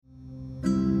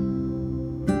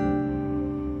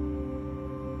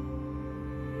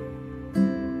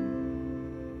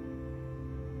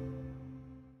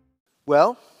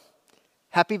Well,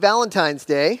 happy Valentine's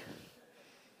Day.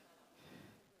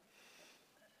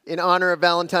 In honor of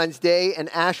Valentine's Day and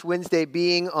Ash Wednesday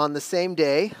being on the same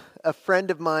day, a friend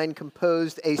of mine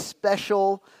composed a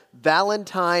special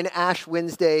Valentine Ash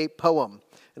Wednesday poem,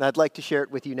 and I'd like to share it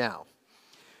with you now.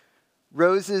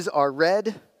 Roses are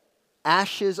red,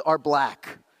 ashes are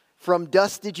black. From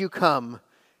dust did you come,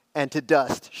 and to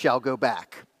dust shall go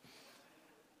back.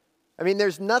 I mean,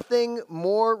 there's nothing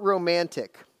more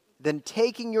romantic than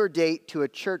taking your date to a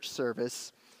church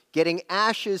service, getting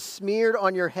ashes smeared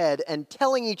on your head, and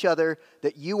telling each other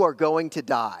that you are going to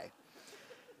die.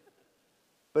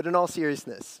 But in all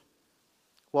seriousness,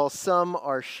 while some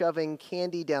are shoving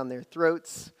candy down their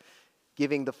throats,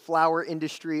 giving the flower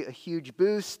industry a huge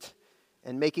boost,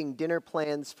 and making dinner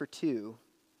plans for two,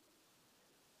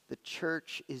 the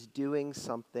church is doing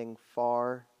something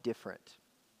far different.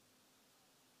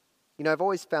 You know, I've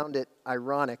always found it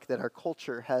ironic that our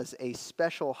culture has a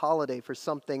special holiday for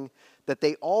something that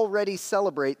they already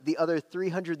celebrate the other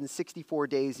 364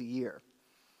 days a year.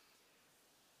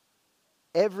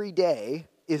 Every day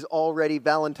is already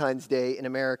Valentine's Day in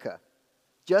America.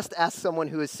 Just ask someone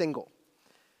who is single.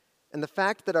 And the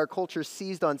fact that our culture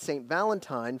seized on St.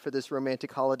 Valentine for this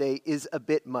romantic holiday is a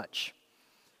bit much.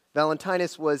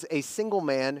 Valentinus was a single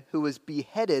man who was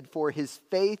beheaded for his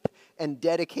faith and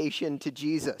dedication to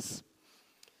Jesus.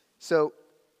 So,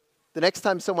 the next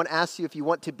time someone asks you if you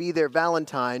want to be their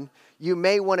Valentine, you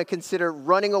may want to consider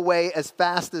running away as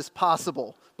fast as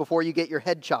possible before you get your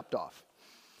head chopped off.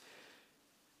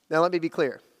 Now, let me be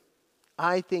clear.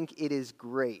 I think it is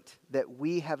great that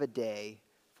we have a day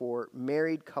for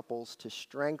married couples to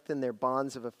strengthen their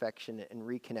bonds of affection and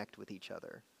reconnect with each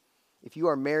other. If you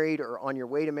are married or on your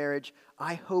way to marriage,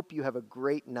 I hope you have a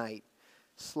great night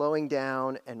slowing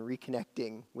down and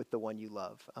reconnecting with the one you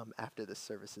love after this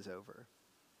service is over.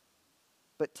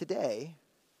 But today,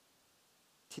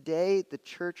 the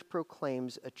church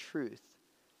proclaims a truth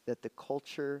that the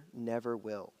culture never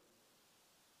will.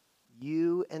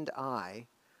 You and I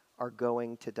are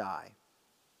going to die.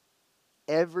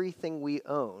 Everything we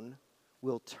own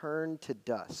will turn to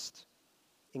dust,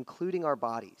 including our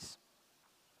bodies.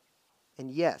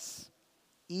 And yes,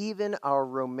 even our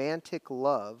romantic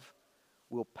love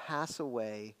will pass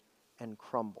away and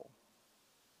crumble.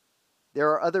 There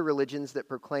are other religions that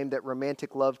proclaim that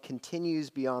romantic love continues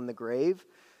beyond the grave,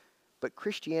 but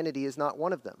Christianity is not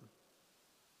one of them.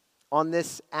 On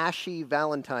this ashy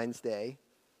Valentine's Day,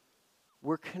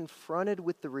 we're confronted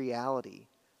with the reality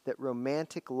that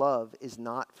romantic love is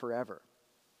not forever.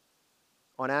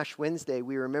 On Ash Wednesday,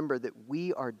 we remember that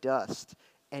we are dust,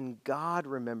 and God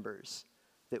remembers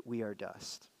that we are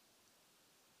dust.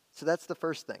 So that's the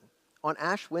first thing. On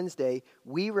Ash Wednesday,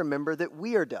 we remember that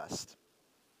we are dust.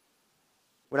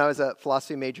 When I was a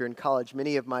philosophy major in college,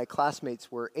 many of my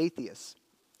classmates were atheists.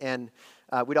 And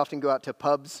we'd often go out to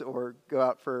pubs or go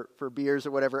out for beers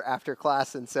or whatever after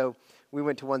class. And so we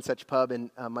went to one such pub, and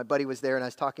my buddy was there, and I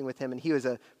was talking with him. And he was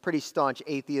a pretty staunch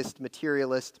atheist,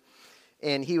 materialist.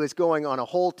 And he was going on a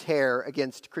whole tear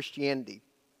against Christianity.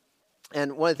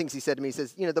 And one of the things he said to me, he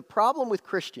says, you know, the problem with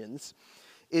Christians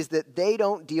is that they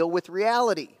don't deal with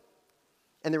reality.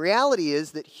 And the reality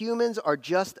is that humans are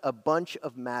just a bunch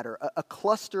of matter, a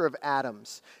cluster of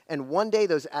atoms. And one day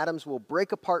those atoms will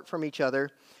break apart from each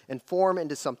other and form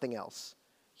into something else.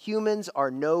 Humans are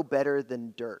no better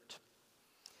than dirt.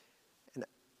 And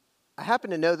I happen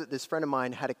to know that this friend of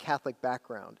mine had a Catholic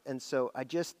background. And so I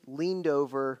just leaned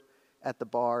over at the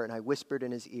bar and I whispered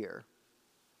in his ear,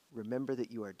 "Remember that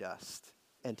you are dust,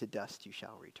 and to dust you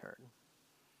shall return."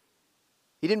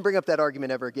 He didn't bring up that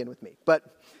argument ever again with me,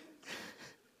 but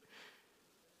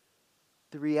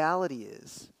the reality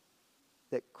is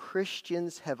that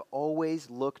Christians have always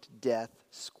looked death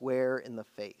square in the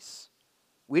face.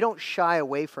 We don't shy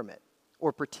away from it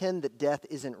or pretend that death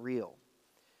isn't real.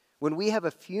 When we have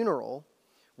a funeral,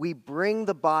 we bring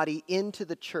the body into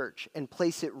the church and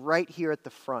place it right here at the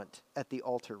front at the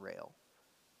altar rail.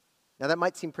 Now that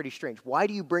might seem pretty strange. Why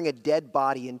do you bring a dead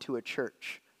body into a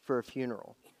church for a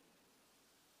funeral?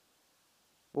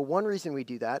 Well, one reason we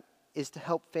do that is to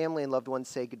help family and loved ones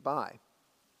say goodbye.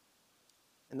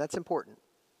 And that's important.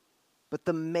 But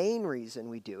the main reason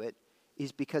we do it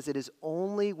is because it is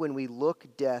only when we look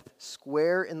death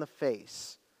square in the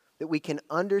face that we can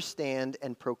understand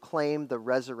and proclaim the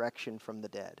resurrection from the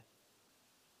dead.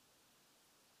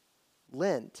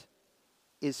 Lent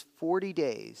is 40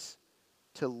 days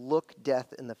to look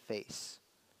death in the face,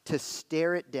 to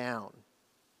stare it down,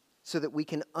 so that we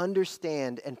can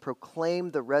understand and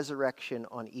proclaim the resurrection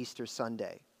on Easter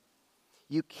Sunday.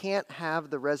 You can't have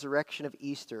the resurrection of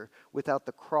Easter without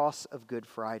the cross of Good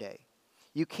Friday.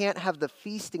 You can't have the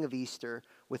feasting of Easter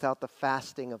without the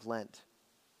fasting of Lent.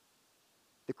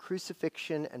 The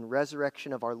crucifixion and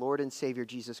resurrection of our Lord and Savior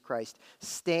Jesus Christ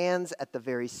stands at the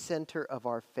very center of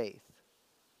our faith.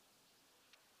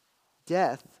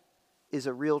 Death is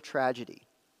a real tragedy,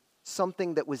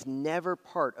 something that was never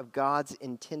part of God's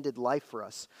intended life for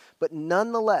us. But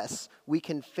nonetheless, we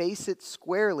can face it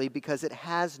squarely because it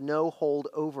has no hold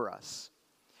over us.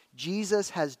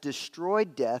 Jesus has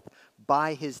destroyed death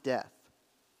by his death.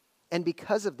 And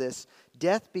because of this,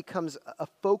 death becomes a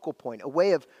focal point, a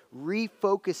way of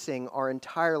refocusing our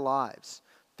entire lives,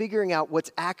 figuring out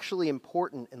what's actually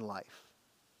important in life.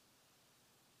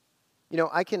 You know,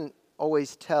 I can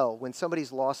always tell when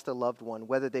somebody's lost a loved one,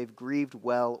 whether they've grieved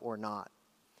well or not.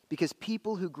 Because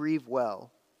people who grieve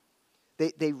well,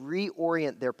 they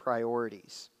reorient their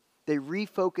priorities. They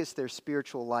refocus their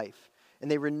spiritual life,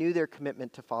 and they renew their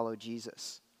commitment to follow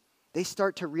Jesus. They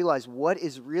start to realize what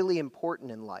is really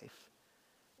important in life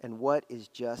and what is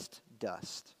just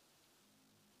dust.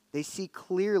 They see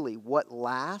clearly what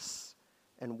lasts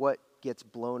and what gets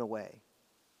blown away.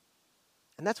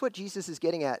 And that's what Jesus is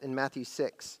getting at in Matthew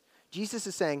 6. Jesus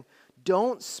is saying,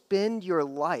 don't spend your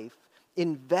life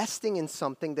investing in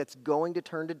something that's going to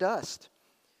turn to dust.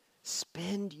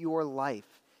 Spend your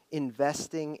life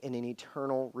investing in an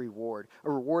eternal reward,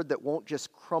 a reward that won't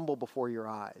just crumble before your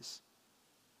eyes.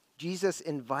 Jesus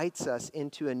invites us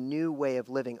into a new way of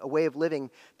living, a way of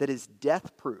living that is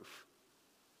death-proof.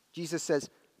 Jesus says,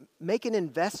 make an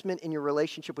investment in your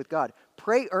relationship with God.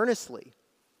 Pray earnestly.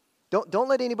 Don't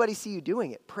let anybody see you doing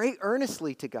it. Pray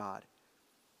earnestly to God.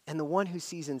 And the one who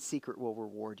sees in secret will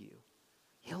reward you.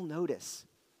 He'll notice.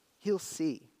 He'll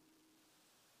see.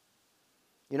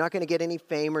 You're not going to get any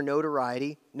fame or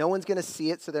notoriety. No one's going to see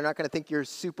it, so they're not going to think you're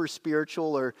super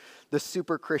spiritual or the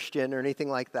super Christian or anything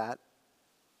like that.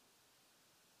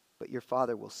 But your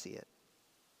Father will see it.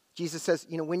 Jesus says,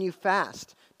 when you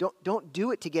fast, don't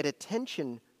do it to get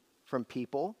attention from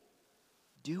people.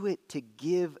 Do it to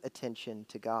give attention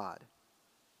to God.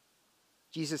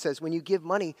 Jesus says, when you give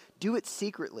money, do it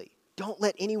secretly. Don't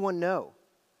let anyone know.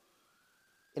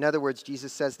 In other words,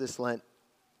 Jesus says this Lent,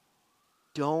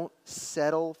 don't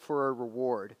settle for a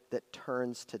reward that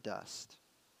turns to dust.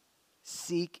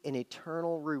 Seek an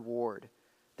eternal reward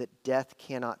that death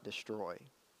cannot destroy.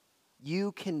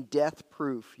 You can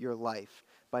death-proof your life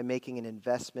by making an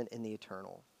investment in the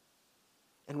eternal.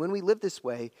 And when we live this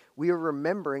way, we are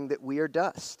remembering that we are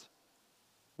dust.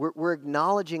 We're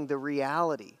acknowledging the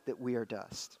reality that we are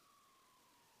dust.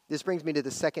 This brings me to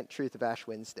the second truth of Ash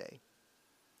Wednesday.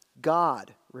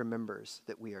 God remembers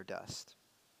that we are dust.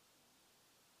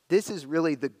 This is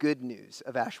really the good news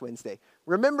of Ash Wednesday.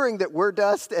 Remembering that we're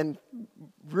dust and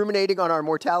ruminating on our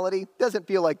mortality doesn't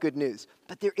feel like good news.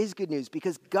 But there is good news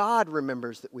because God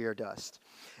remembers that we are dust.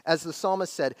 As the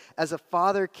psalmist said, as a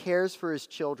father cares for his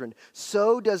children,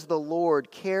 so does the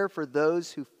Lord care for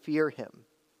those who fear him.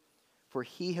 For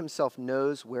he himself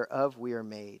knows whereof we are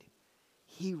made.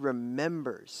 He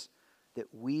remembers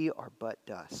that we are but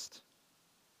dust.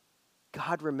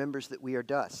 God remembers that we are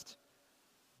dust.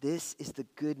 This is the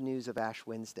good news of Ash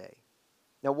Wednesday.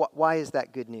 Now, why is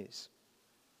that good news?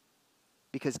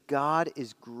 Because God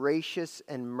is gracious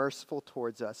and merciful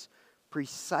towards us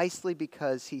precisely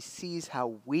because he sees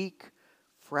how weak,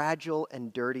 fragile,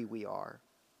 and dirty we are.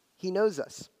 He knows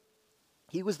us.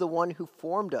 He was the one who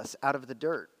formed us out of the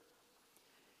dirt.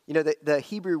 The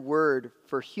Hebrew word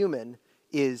for human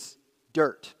is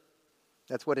dirt.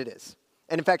 That's what it is.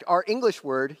 And in fact, our English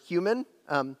word, human,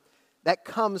 that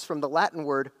comes from the Latin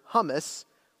word humus,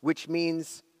 which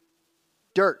means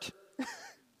dirt,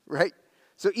 right?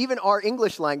 So even our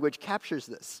English language captures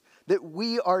this, that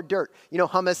we are dirt.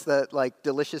 Hummus, the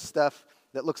delicious stuff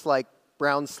that looks like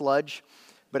brown sludge,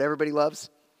 but everybody loves.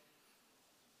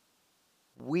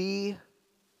 We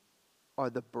are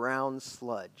the brown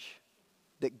sludge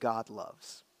that God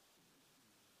loves.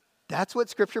 That's what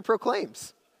Scripture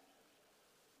proclaims.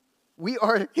 We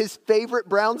are his favorite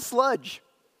brown sludge.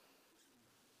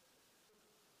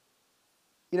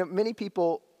 Many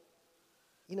people,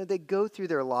 they go through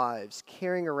their lives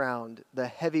carrying around the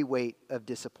heavy weight of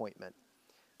disappointment.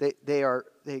 They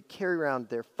carry around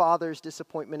their father's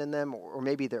disappointment in them, or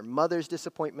maybe their mother's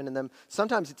disappointment in them.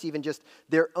 Sometimes it's even just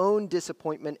their own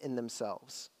disappointment in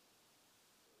themselves,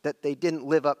 that they didn't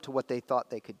live up to what they thought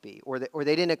they could be, or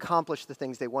they didn't accomplish the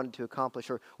things they wanted to accomplish,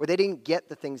 or they didn't get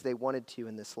the things they wanted to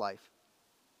in this life.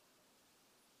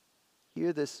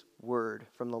 Hear this word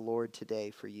from the Lord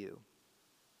today for you.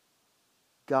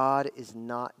 God is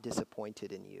not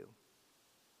disappointed in you.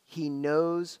 He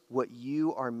knows what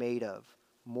you are made of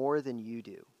more than you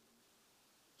do.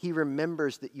 He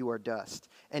remembers that you are dust,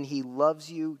 and he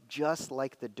loves you just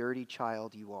like the dirty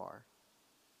child you are.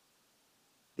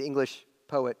 The English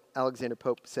poet Alexander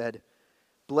Pope said,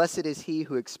 "Blessed is he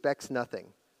who expects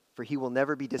nothing, for he will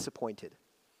never be disappointed."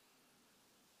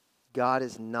 God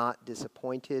is not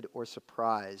disappointed or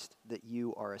surprised that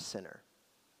you are a sinner.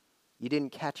 You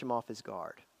didn't catch him off his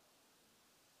guard.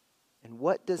 And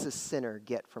what does a sinner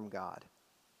get from God?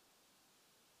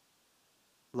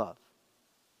 Love.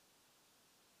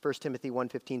 1 Timothy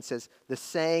 1:15 says, "The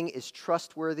saying is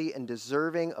trustworthy and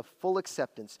deserving of full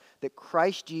acceptance that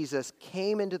Christ Jesus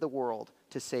came into the world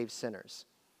to save sinners."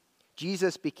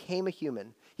 Jesus became a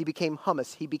human. He became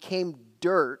hummus. He became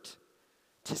dirt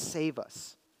to save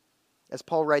us. As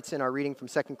Paul writes in our reading from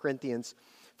 2 Corinthians,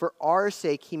 "For our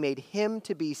sake he made him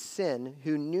to be sin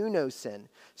who knew no sin,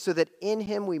 so that in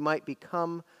him we might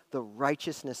become the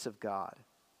righteousness of God."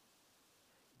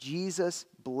 Jesus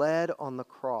bled on the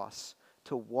cross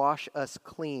to wash us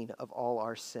clean of all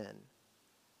our sin.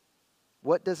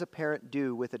 What does a parent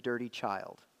do with a dirty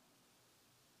child?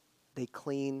 They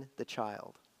clean the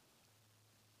child.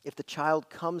 If the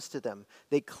child comes to them,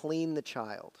 they clean the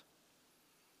child.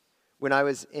 When I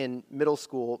was in middle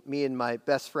school, me and my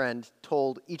best friend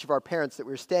told each of our parents that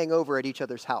we were staying over at each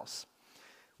other's house.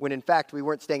 When in fact, we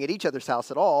weren't staying at each other's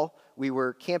house at all. We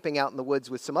were camping out in the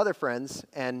woods with some other friends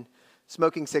and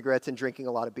smoking cigarettes and drinking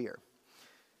a lot of beer.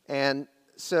 And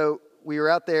so we were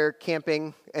out there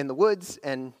camping in the woods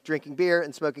and drinking beer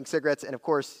and smoking cigarettes. And of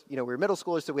course, we were middle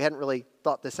schoolers, so we hadn't really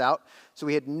thought this out. So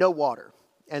we had no water.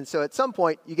 And so at some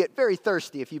point, you get very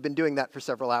thirsty if you've been doing that for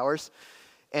several hours.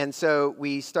 And so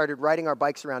we started riding our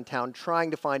bikes around town,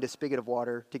 trying to find a spigot of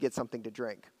water to get something to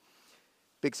drink.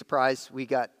 Big surprise, we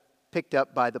got picked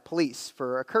up by the police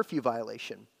for a curfew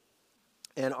violation.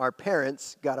 And our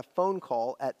parents got a phone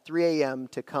call at 3 a.m.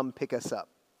 to come pick us up.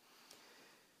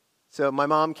 So my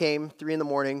mom came 3 in the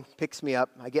morning, picks me up.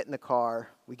 I get in the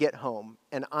car. We get home,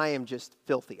 and I am just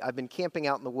filthy. I've been camping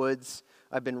out in the woods.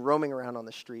 I've been roaming around on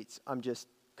the streets. I'm just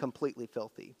completely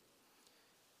filthy.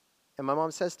 And my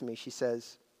mom says to me, she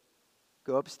says,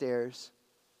 "Go upstairs,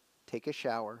 take a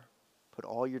shower, put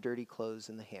all your dirty clothes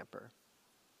in the hamper.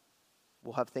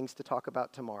 We'll have things to talk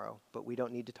about tomorrow, but we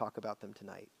don't need to talk about them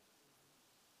tonight.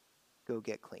 Go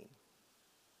get clean."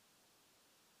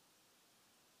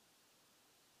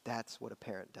 That's what a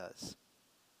parent does.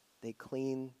 They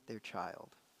clean their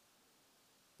child.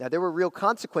 Now, there were real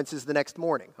consequences the next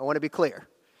morning. I want to be clear.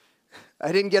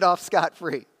 I didn't get off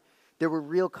scot-free. There were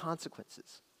real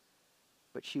consequences.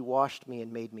 But she washed me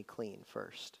and made me clean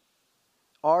first.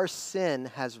 Our sin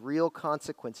has real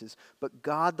consequences, but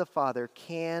God the Father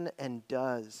can and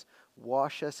does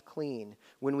wash us clean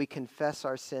when we confess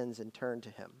our sins and turn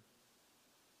to him.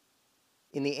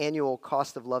 In the annual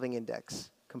Cost of Loving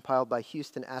Index, compiled by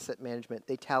Houston Asset Management,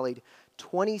 they tallied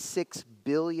 $26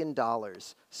 billion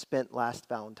spent last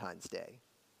Valentine's Day.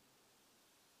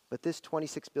 But this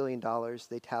 $26 billion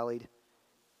they tallied,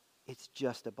 it's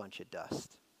just a bunch of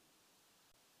dust.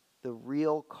 The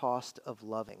real cost of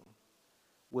loving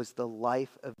was the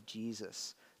life of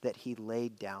Jesus that he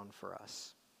laid down for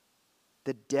us.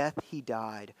 The death he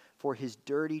died for his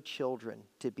dirty children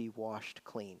to be washed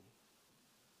clean.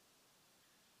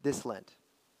 This Lent,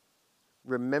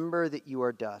 remember that you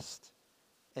are dust,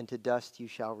 and to dust you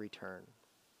shall return.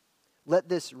 Let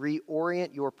this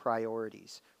reorient your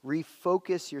priorities,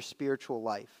 refocus your spiritual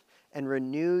life, and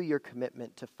renew your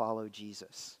commitment to follow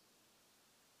Jesus.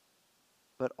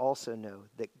 But also know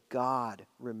that God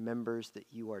remembers that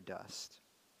you are dust.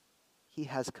 He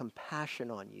has compassion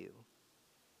on you,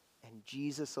 and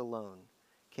Jesus alone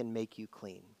can make you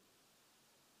clean.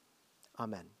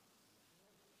 Amen.